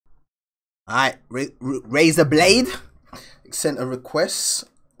Alright, Razor Blade sent a request.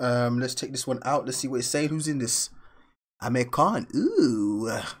 Let's take this one out. Let's see what it's saying. Who's in this? Amir Khan.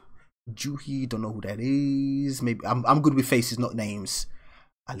 Ooh. Juhi, don't know who that is. Maybe I'm good with faces, not names.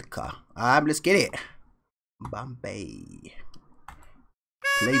 Alka. Let's get it. Bambai.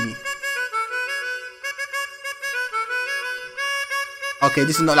 Play me. Okay,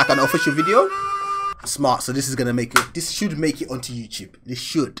 this is not like an official video. Smart, so this is gonna make it. This should make it onto YouTube. This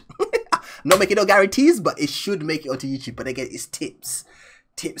should. Not making no guarantees, but it should make it onto YouTube. But again, it's tips.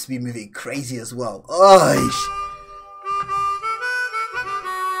 Tips be moving crazy as well. Oh,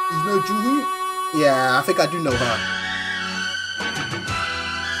 you know Juhi? Yeah, I think I do know her.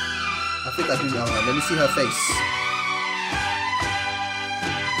 I think I do know her. Let me see her face.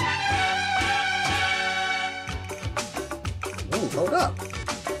 Ooh, hold up.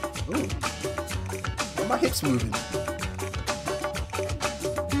 Ooh. Why are my hips moving?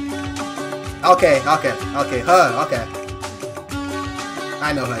 Okay. Her, okay.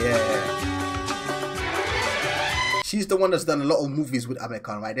 I know her, yeah. She's the one that's done a lot of movies with Amir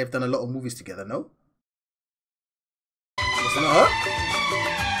Khan, right? They've done a lot of movies together, no? Was it not her?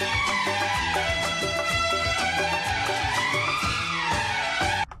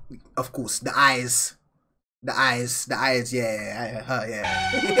 Of course, the eyes, yeah, her,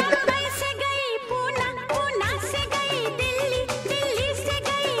 yeah.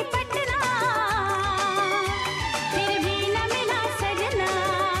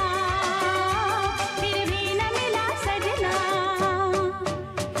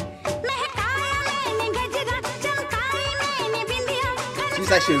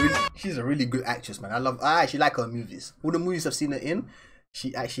 She's a really good actress, man. I actually like her movies. All the movies I've seen her in,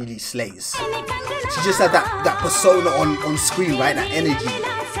 she actually slays. She just had that persona on screen, right? That energy.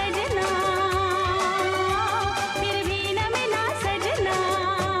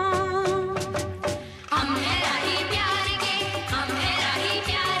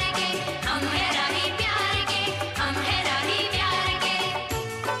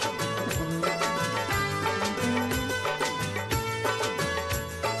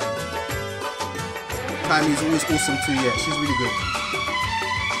 Is always awesome too, yeah, she's really good.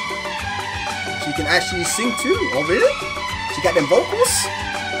 She can actually sing too. Oh really? She got them vocals?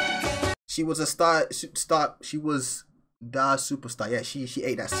 She was a star, she was the superstar. Yeah, she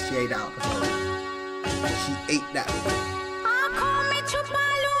ate that, out as well. She ate that.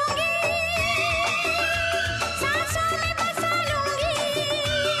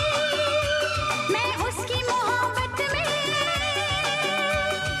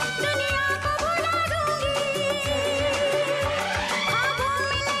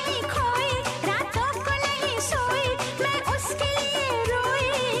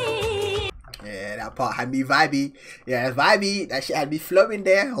 Part had me vibey. Yeah, vibey. That shit had me flowing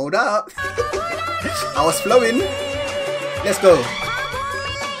there. Hold up. I was flowing. Let's go.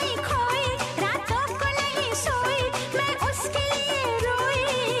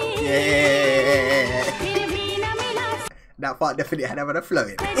 Yeah. That part definitely had a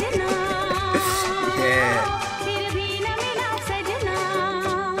flowing.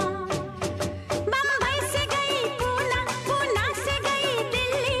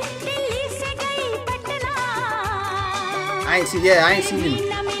 Yeah. I ain't seen him.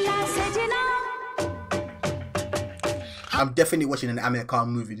 I'm definitely watching an Amir Khan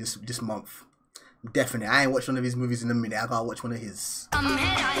movie this month. Definitely. I ain't watched one of his movies in a minute. I gotta watch one of his. I'll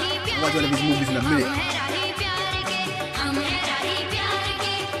watch one of his movies in a minute.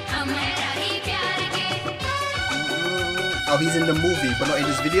 Oh, he's in the movie, but not in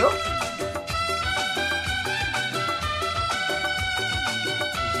this video?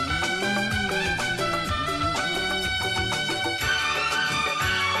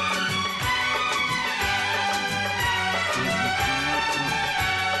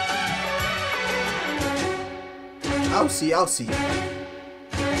 I'll see.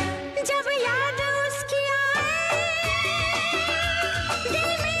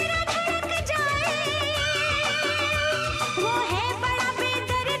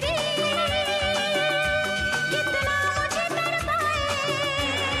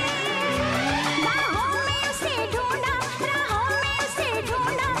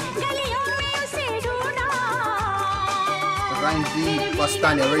 Randy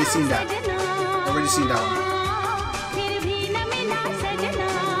Bastani, already seen that one.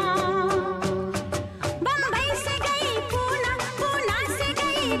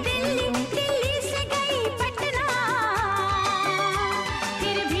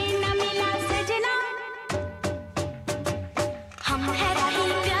 हम है राही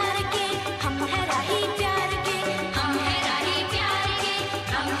प्यार के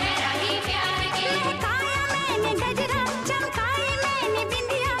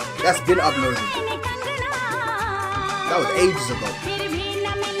That's been uploaded. That was ages ago.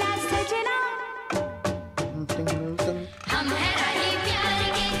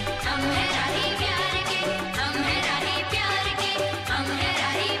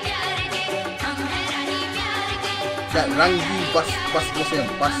 That Rangi bus, what's him?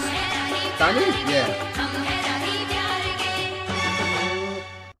 Bus Tani? Yeah.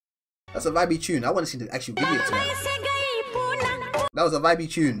 That's a vibey tune. I want to see the actual video to that. That was a vibey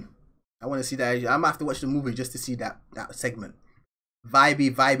tune. I want to see that. I'm gonna have to watch the movie just to see that segment.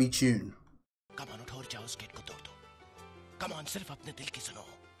 Vibey tune. Come on, come on,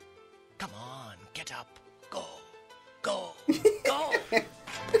 come on, get up, go.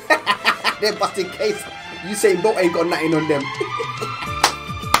 They're busting case. You saying Boat ain't got nothing on them.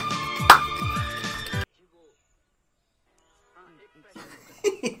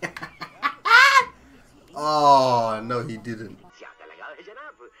 Oh no, he didn't.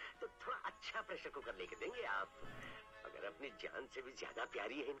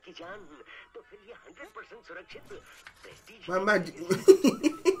 My man.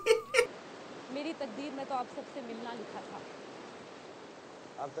 मेरी तकदीर में तो आप सबसे मिलना लिखा था.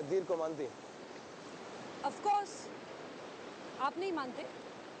 आप तकदीर को मानती हैं? Of course. आप नहीं मानते?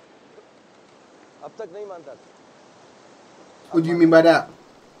 अब तक नहीं मानता. What do you mean by that?